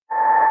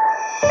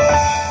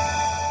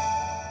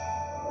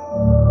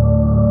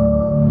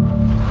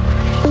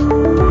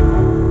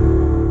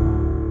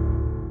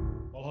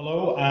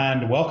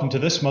to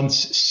this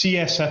month's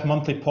CSF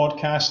Monthly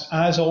podcast,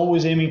 as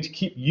always aiming to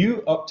keep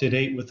you up to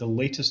date with the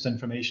latest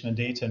information and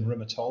data in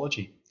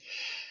rheumatology.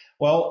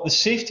 Well, the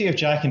safety of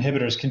JAK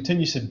inhibitors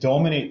continues to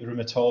dominate the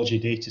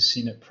rheumatology data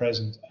seen at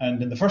present,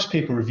 and in the first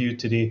paper reviewed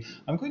today,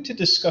 I'm going to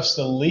discuss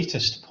the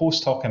latest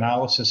post-hoc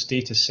analysis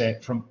data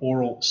set from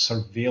oral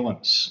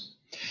surveillance.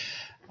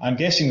 I'm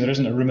guessing there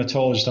isn't a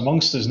rheumatologist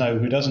amongst us now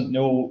who doesn't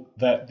know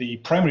that the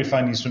primary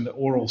findings from the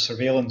oral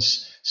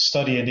surveillance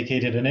study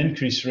indicated an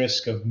increased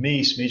risk of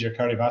MACE, major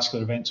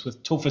cardiovascular events,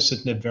 with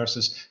tofacitinib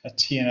versus a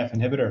TNF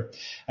inhibitor.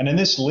 And in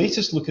this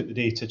latest look at the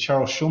data,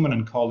 Charles Schoeman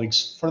and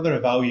colleagues further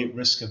evaluate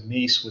risk of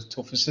MACE with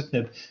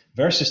tofacitinib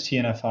versus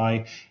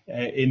TNFi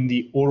in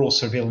the oral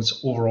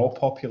surveillance overall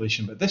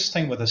population, but this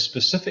time with a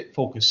specific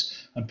focus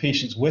on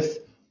patients with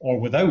or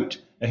without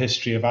a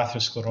history of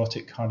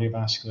atherosclerotic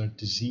cardiovascular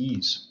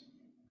disease.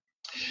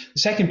 The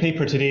second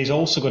paper today is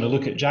also going to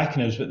look at JAK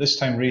inhibitors, but this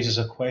time raises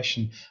a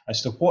question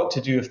as to what to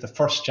do if the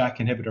first JAK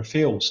inhibitor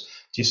fails.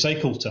 Do you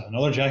cycle to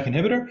another JAK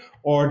inhibitor,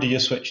 or do you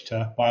switch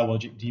to a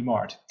biologic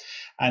DMARD?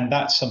 And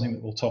that's something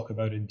that we'll talk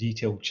about in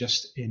detail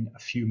just in a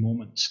few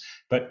moments.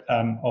 But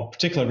of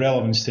particular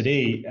relevance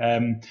today,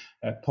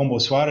 Pombo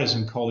Suarez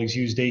and colleagues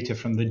used data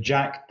from the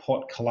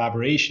JAK-POT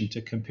collaboration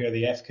to compare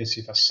the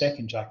efficacy of a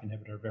second JAK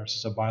inhibitor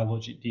versus a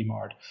biologic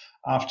DMARD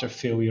after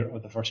failure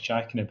of the first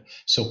JAK inhibitor.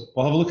 So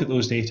we'll have a look at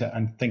those data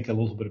and think a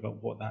little bit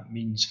about what that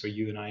means for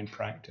you and I in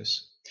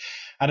practice.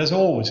 And as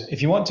always,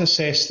 if you want to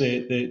assess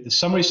the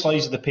summary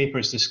slides of the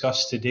papers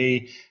discussed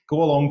today,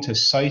 go along to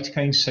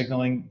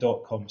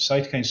cytokinesignaling.com,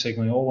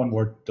 cytokinesignaling, all one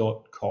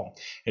word.com.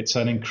 It's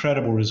an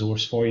incredible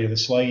resource for you. The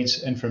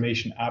slides,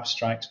 information,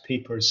 abstracts,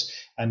 papers,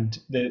 and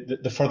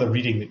the further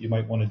reading that you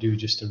might want to do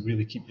just to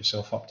really keep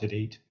yourself up to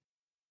date.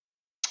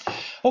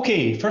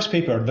 Okay, first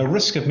paper, the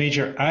risk of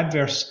major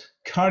adverse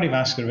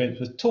cardiovascular events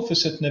with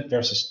tofacitinib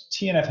versus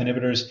TNF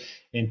inhibitors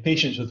in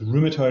patients with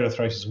rheumatoid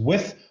arthritis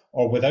with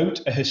or without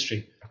a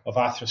history of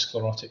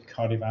atherosclerotic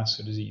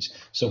cardiovascular disease.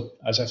 So,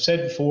 as I've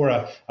said before,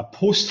 a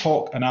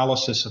post-hoc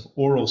analysis of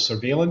oral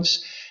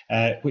surveillance,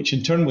 which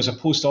in turn was a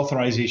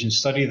post-authorization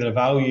study that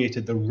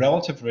evaluated the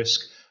relative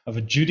risk of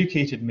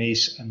adjudicated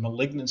MACE and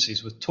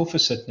malignancies with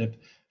tofacitinib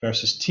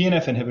versus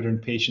TNF inhibitor in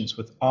patients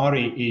with RA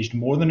aged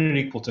more than or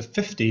equal to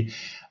 50,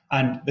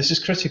 and this is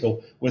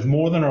critical, with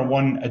more than or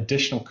one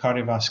additional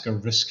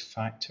cardiovascular risk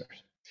factor.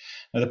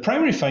 Now, the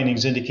primary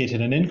findings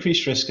indicated an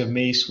increased risk of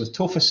MACE with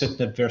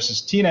tofacitinib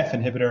versus TNF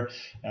inhibitor,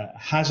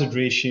 hazard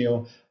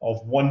ratio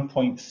of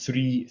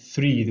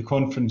 1.33. The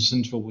confidence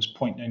interval was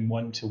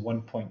 0.91 to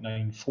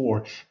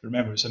 1.94.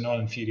 Remember, it's a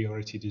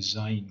non-inferiority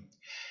design.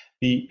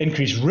 The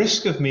increased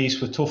risk of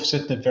MACE with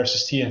tofacitinib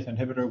versus TNF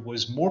inhibitor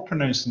was more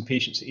pronounced in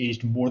patients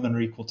aged more than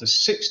or equal to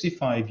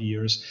 65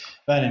 years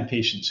than in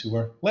patients who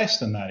were less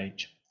than that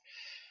age.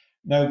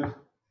 Now,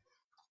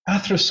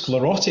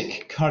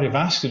 atherosclerotic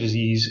cardiovascular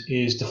disease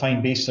is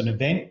defined based on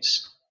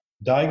events,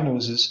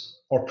 diagnoses,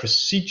 or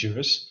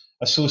procedures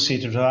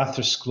associated with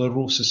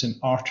atherosclerosis in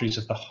arteries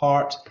of the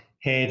heart,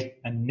 head,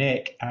 and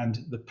neck,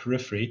 and the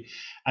periphery.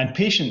 And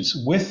patients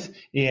with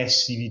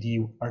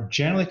ASCVD are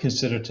generally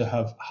considered to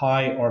have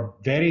high or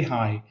very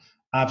high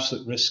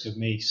absolute risk of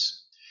MACE.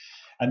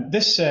 And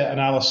this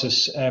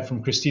analysis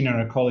from Christina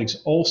and her colleagues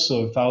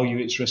also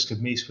evaluates risk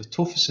of MACE with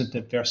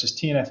tofacitinib versus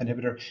TNF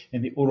inhibitor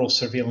in the oral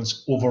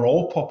surveillance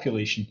overall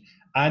population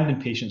and in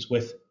patients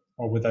with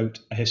or without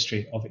a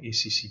history of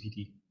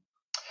ACCVD.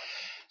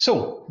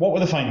 So, what were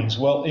the findings?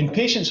 Well, in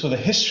patients with a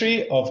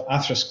history of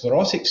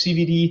atherosclerotic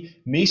CVD,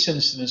 MACE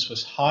incidence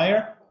was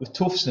higher with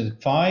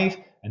tofacitinib 5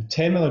 and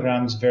 10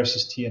 milligrams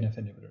versus TNF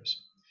inhibitors.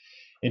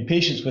 In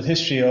patients with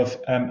history of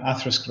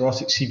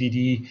atherosclerotic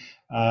CVD,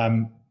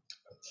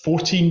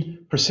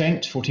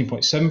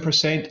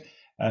 14.7%,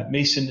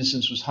 MACE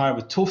incidence was higher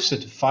with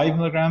tofacitinib 5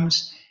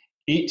 milligrams,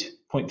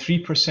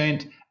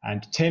 8.3%,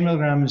 and 10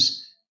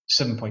 milligrams,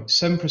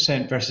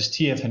 7.7% versus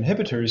TNF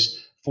inhibitors,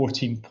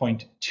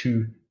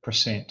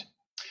 14.2%.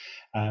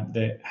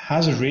 The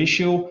hazard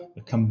ratio,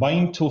 the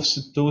combined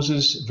tofacitinib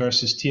doses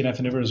versus TNF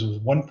inhibitors was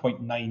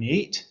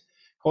 1.98.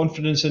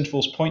 Confidence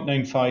intervals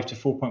 0.95 to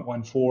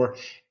 4.14.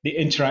 The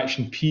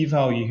interaction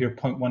p-value here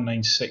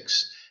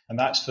 0.196, and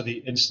that's for the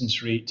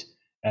incidence rate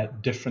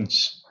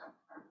difference.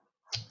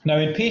 Now,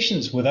 in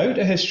patients without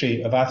a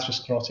history of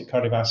atherosclerotic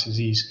cardiovascular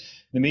disease,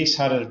 the MACE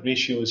hazard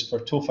ratios for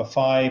TOFA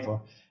 5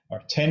 or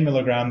 10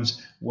 milligrams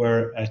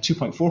were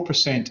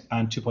 2.4%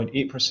 and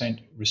 2.8%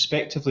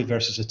 respectively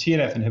versus a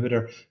TNF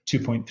inhibitor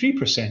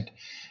 2.3%.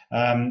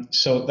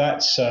 So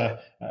that's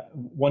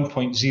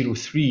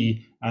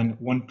 1.03 and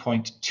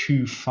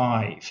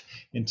 1.25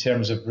 in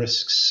terms of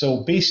risks.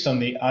 So based on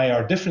the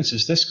IR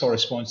differences, this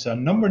corresponds to a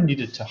number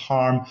needed to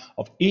harm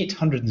of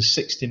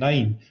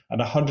 869 and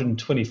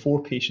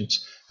 124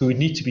 patients who would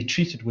need to be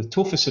treated with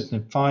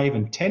tofacitinib 5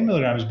 and 10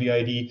 milligrams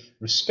BID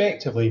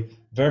respectively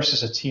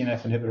versus a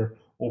TNF inhibitor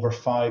over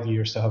 5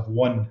 years to have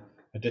one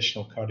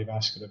additional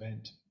cardiovascular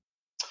event.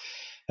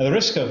 Now, the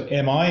risk of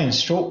MI and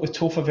stroke with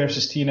TOFA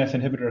versus TNF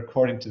inhibitor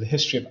according to the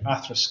history of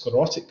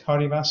atherosclerotic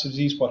cardiovascular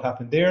disease, what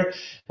happened there?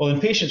 Well, in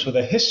patients with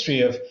a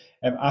history of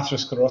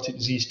atherosclerotic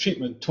disease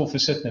treatment,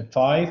 tofacitinib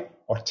 5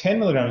 or 10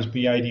 milligrams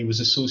BID was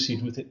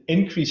associated with an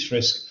increased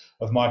risk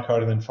of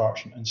myocardial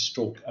infarction and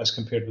stroke as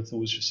compared with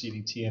those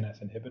receiving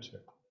TNF inhibitor.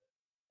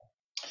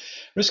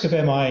 Risk of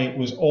MI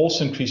was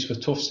also increased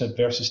with tofacitinib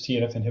versus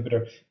TNF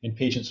inhibitor in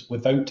patients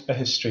without a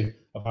history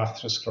of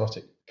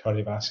atherosclerotic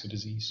cardiovascular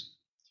disease.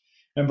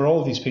 Remember, all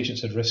of these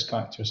patients had risk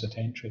factors at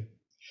entry.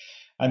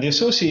 And the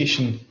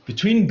association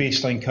between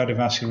baseline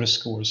cardiovascular risk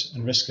scores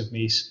and risk of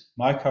MACE,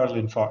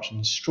 myocardial infarction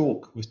and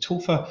stroke with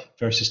TOFA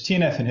versus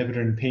TNF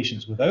inhibitor in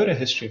patients without a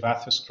history of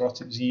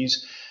atherosclerotic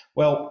disease,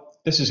 well,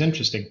 this is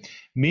interesting.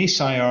 MACE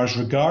IRs,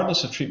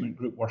 regardless of treatment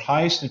group, were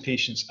highest in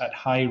patients at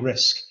high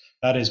risk.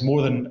 That is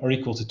more than or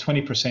equal to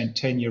 20%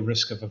 10-year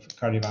risk of a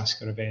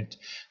cardiovascular event.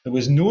 There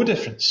was no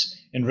difference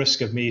in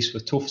risk of MACE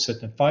with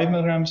tofacitinib 5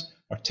 milligrams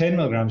or 10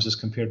 milligrams as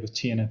compared with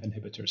TNF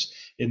inhibitors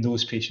in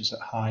those patients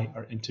at high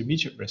or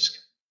intermediate risk.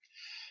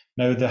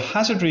 Now, the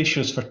hazard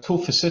ratios for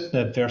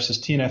tofacitinib versus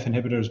TNF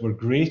inhibitors were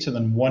greater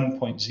than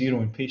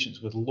 1.0 in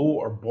patients with low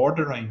or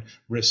borderline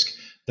risk.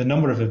 The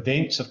number of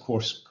events, of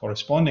course,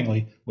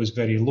 correspondingly, was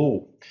very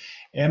low.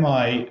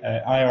 MI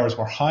IRs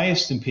were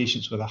highest in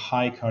patients with a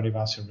high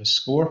cardiovascular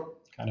risk score,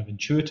 kind of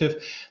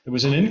intuitive. There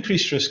was an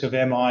increased risk of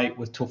MI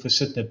with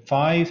tofacitinib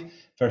 5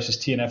 versus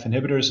TNF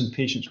inhibitors in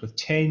patients with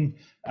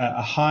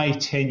a high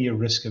 10-year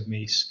risk of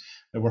MACE.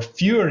 There were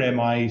fewer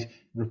MI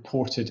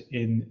reported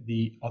in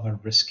the other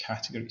risk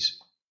categories.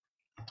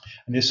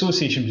 And the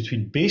association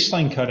between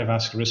baseline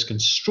cardiovascular risk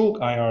and stroke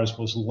IRs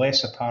was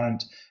less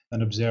apparent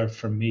than observed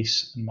for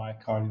MACE and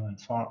myocardial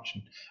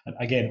infarction. And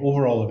again,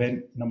 overall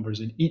event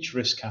numbers in each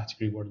risk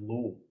category were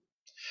low.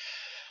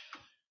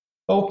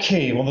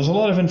 Okay, well, there's a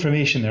lot of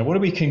information there. What do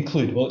we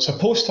conclude? Well, it's a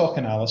post-hoc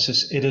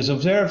analysis. It has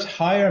observed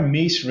higher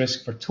MACE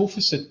risk for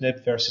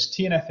tofacitinib versus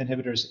TNF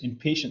inhibitors in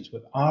patients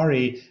with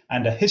RA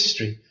and a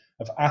history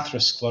of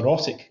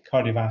atherosclerotic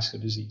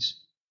cardiovascular disease,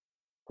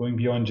 going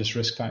beyond just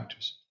risk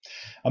factors.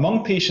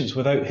 Among patients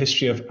without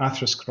history of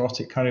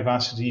atherosclerotic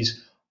cardiovascular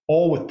disease,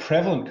 all with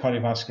prevalent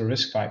cardiovascular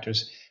risk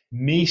factors,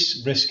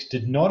 MACE risk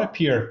did not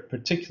appear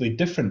particularly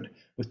different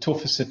with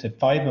tofacitinib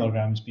 5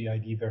 milligrams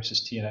BID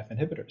versus TNF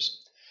inhibitors.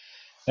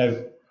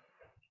 Now,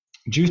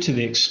 due to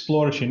the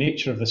exploratory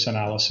nature of this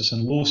analysis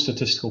and low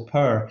statistical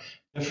power,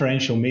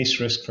 differential MACE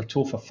risk for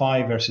TOFA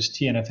 5 versus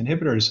TNF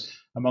inhibitors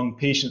among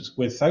patients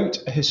without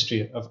a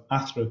history of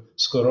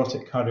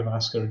atherosclerotic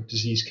cardiovascular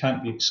disease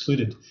can't be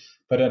excluded,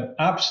 but an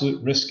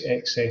absolute risk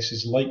excess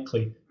is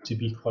likely to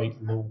be quite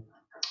low.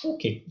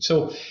 Okay,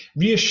 so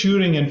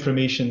reassuring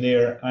information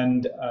there,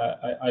 and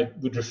I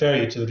would refer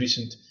you to the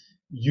recent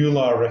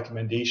EULAR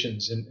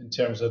recommendations in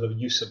terms of the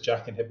use of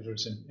JAK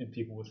inhibitors in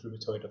people with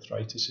rheumatoid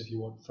arthritis if you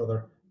want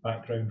further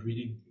background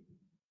reading.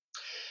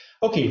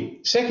 Okay,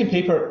 second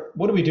paper,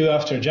 what do we do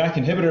after a JAK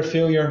inhibitor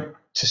failure?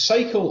 To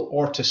cycle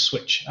or to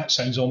switch? That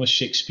sounds almost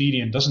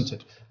Shakespearean, doesn't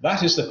it?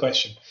 That is the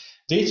question.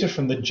 Data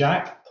from the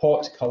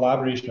JAK-POT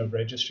collaboration of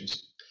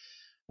registries.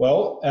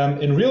 Well,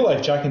 in real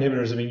life, JAK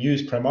inhibitors have been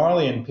used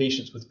primarily in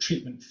patients with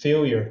treatment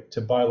failure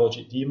to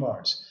biologic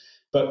DMARDs.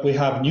 But we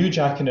have new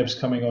JAK inhibitors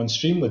coming on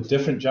stream with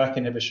different JAK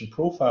inhibition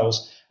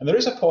profiles, and there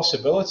is a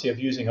possibility of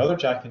using other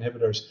JAK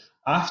inhibitors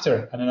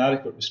after an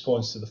inadequate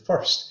response to the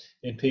first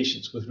in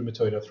patients with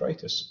rheumatoid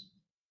arthritis.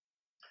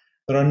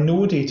 There are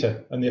no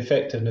data on the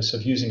effectiveness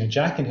of using a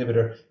JAK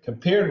inhibitor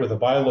compared with a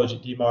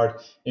biologic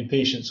DMARD in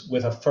patients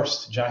with a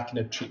first JAK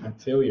inhibitor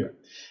treatment failure.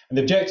 And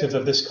the objective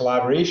of this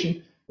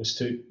collaboration was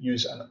to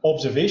use an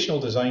observational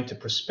design to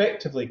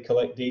prospectively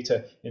collect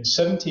data in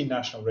 17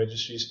 national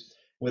registries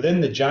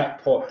within the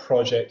JAK-POT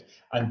project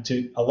and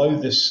to allow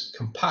this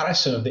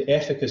comparison of the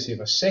efficacy of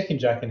a second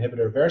JAK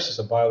inhibitor versus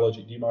a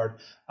biologic DMARD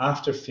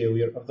after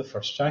failure of the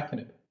first JAK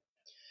inhibitor.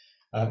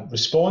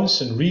 Response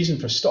and reason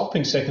for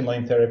stopping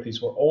second-line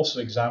therapies were also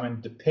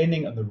examined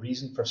depending on the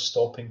reason for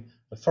stopping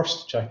the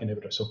first JAK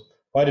inhibitor. So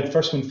why did the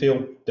first one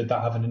fail? Did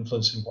that have an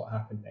influence in what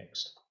happened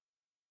next?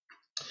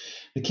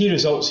 The key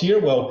results here,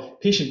 well,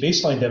 patient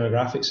baseline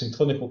demographics and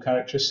clinical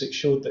characteristics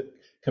showed that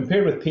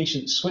compared with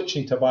patients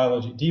switching to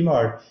biologic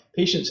DMARD,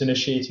 patients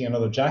initiating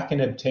another JAK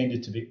inhibitor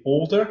tended to be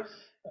older,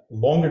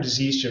 longer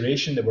disease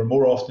duration, they were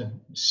more often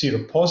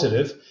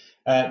seropositive,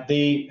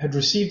 they had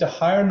received a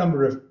higher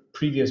number of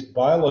previous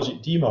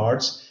biologic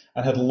DMARDs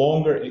and had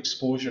longer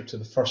exposure to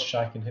the first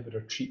JAK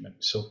inhibitor treatment.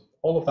 So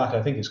all of that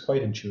I think is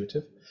quite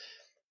intuitive.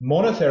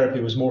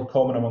 Monotherapy was more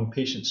common among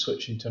patients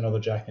switching to another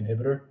JAK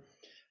inhibitor,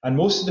 and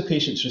most of the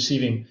patients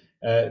received,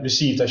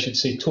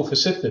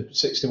 tofacitinib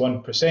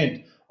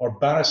 61% or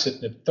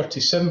baricitinib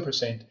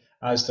 37%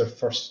 as their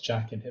first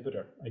JAK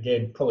inhibitor.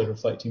 Again, probably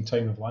reflecting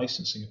time of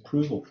licensing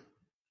approval.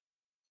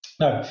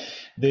 Now,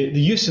 the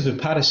use of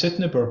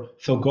upadacitinib or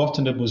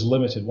filgotinib was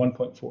limited,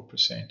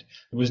 1.4%. There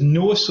was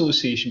no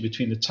association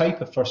between the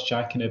type of first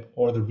JAK inhibitor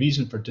or the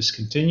reason for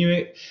discontinuing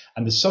it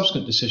and the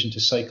subsequent decision to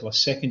cycle a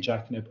second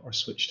JAK inhibitor or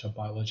switch to a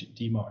biologic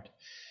DMARD.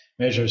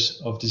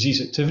 Measures of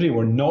disease activity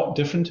were not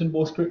different in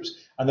both groups,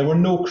 and there were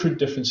no crude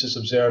differences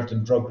observed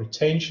in drug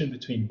retention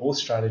between both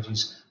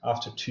strategies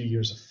after 2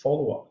 years of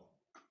follow-up.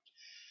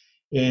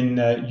 In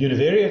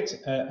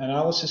univariate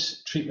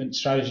analysis, treatment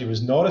strategy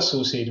was not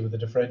associated with a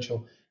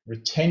differential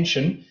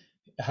retention.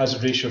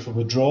 Hazard ratio for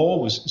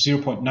withdrawal was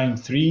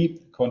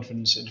 0.93,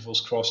 confidence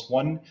intervals crossed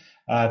 1,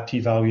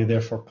 p-value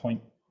therefore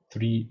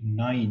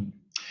 0.39.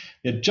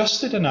 The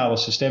adjusted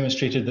analysis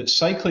demonstrated that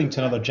cycling to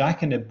another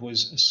JAK inhib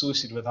was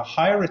associated with a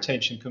higher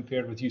retention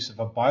compared with use of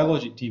a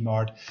biologic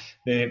DMARD.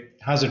 The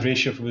hazard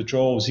ratio for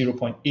withdrawal was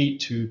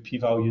 0.82,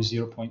 p-value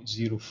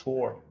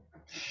 0.04.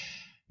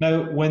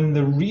 Now, when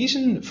the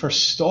reason for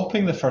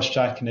stopping the first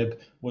JAK inhib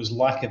was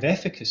lack of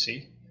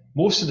efficacy,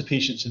 most of the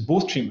patients in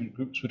both treatment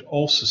groups would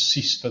also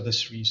cease for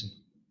this reason.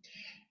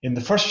 In the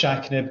first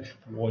JAK inhib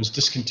was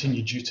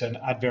discontinued due to an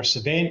adverse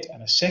event,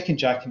 and a second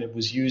JAK inhib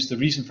was used. The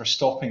reason for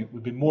stopping it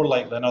would be more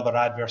likely another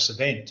adverse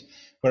event,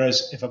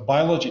 whereas if a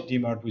biologic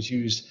DMARD was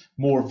used,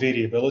 more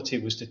variability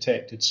was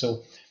detected.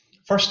 So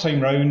first time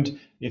round,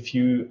 if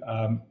you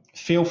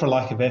fail for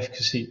lack of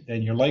efficacy,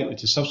 then you're likely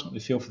to subsequently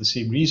fail for the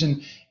same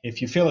reason.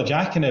 If you fail a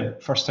JAK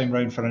inhib first time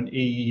round for an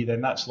AE,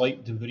 then that's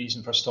likely to be the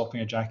reason for stopping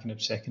a JAK inhib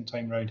second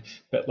time round,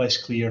 but less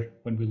clear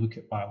when we look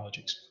at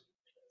biologics.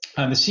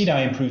 And the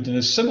CDAI improved in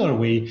a similar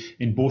way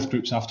in both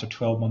groups after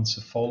 12 months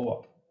of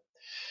follow-up.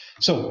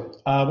 So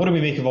what do we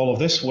make of all of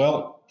this?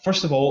 Well,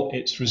 first of all,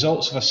 it's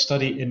results of a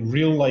study in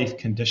real-life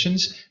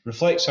conditions,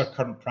 reflects our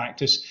current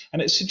practice,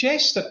 and it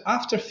suggests that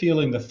after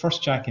failing the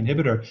first JAK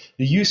inhibitor,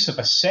 the use of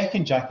a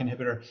second JAK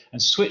inhibitor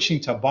and switching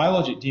to a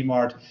biologic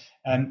DMARD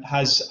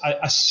has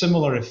a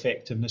similar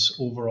effectiveness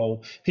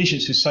overall.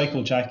 Patients who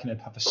cycle JAK inhib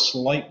have a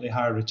slightly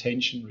higher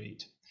retention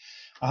rate.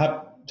 I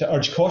have to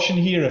urge caution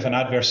here. If an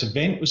adverse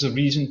event was the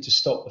reason to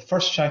stop the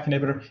first JAK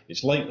inhibitor,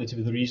 it's likely to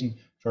be the reason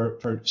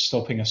for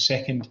stopping a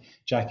second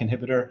JAK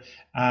inhibitor.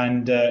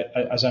 And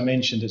as I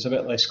mentioned, it's a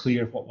bit less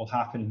clear what will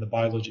happen in the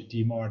biologic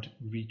DMARD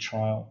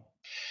retrial.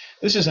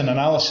 This is an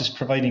analysis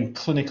providing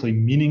clinically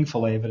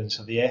meaningful evidence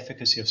of the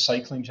efficacy of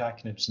cycling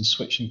JAK inhibitors and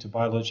switching to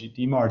biologic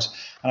DMARDs.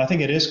 And I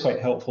think it is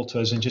quite helpful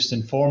to us in just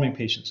informing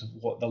patients of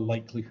what the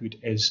likelihood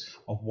is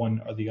of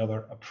one or the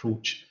other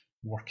approach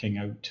working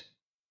out.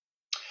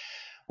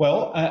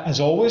 Well,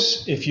 as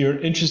always, if you're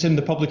interested in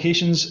the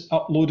publications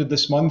uploaded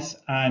this month,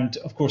 and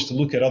of course to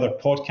look at other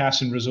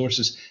podcasts and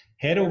resources,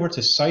 head over to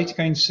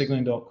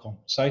cytokinesignaling.com.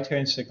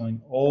 Cytokine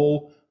signaling,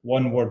 all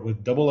one word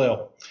with double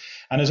L.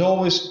 And as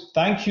always,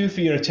 thank you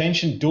for your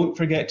attention. Don't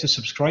forget to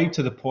subscribe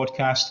to the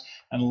podcast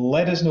and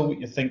let us know what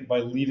you think by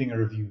leaving a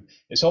review.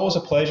 It's always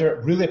a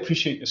pleasure. Really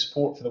appreciate your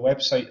support for the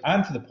website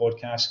and for the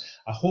podcast.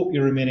 I hope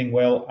you're remaining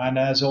well, and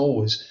as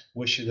always,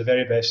 wish you the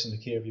very best in the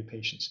care of your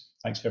patients.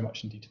 Thanks very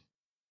much indeed.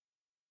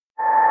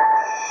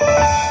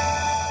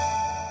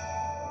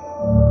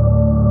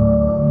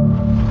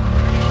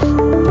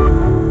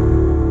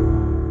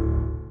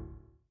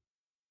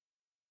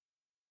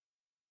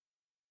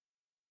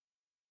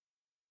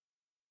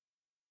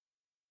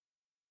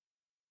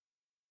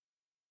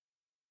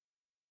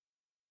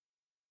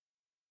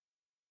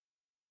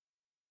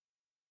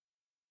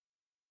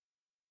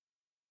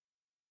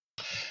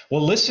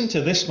 Well, listen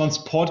to this month's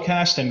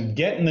podcast and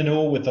get in the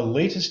know with the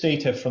latest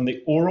data from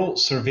the oral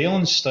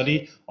surveillance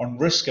study on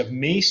risk of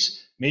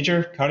MACE,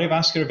 major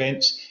cardiovascular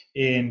events,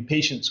 in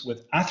patients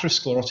with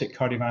atherosclerotic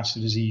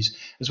cardiovascular disease,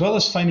 as well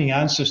as finding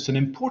answers to an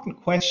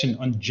important question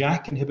on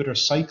JAK inhibitor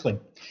cycling.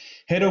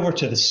 Head over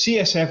to the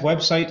CSF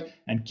website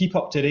and keep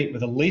up to date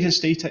with the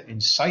latest data in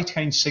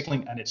cytokine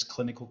signaling and its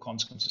clinical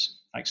consequences.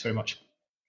 Thanks very much.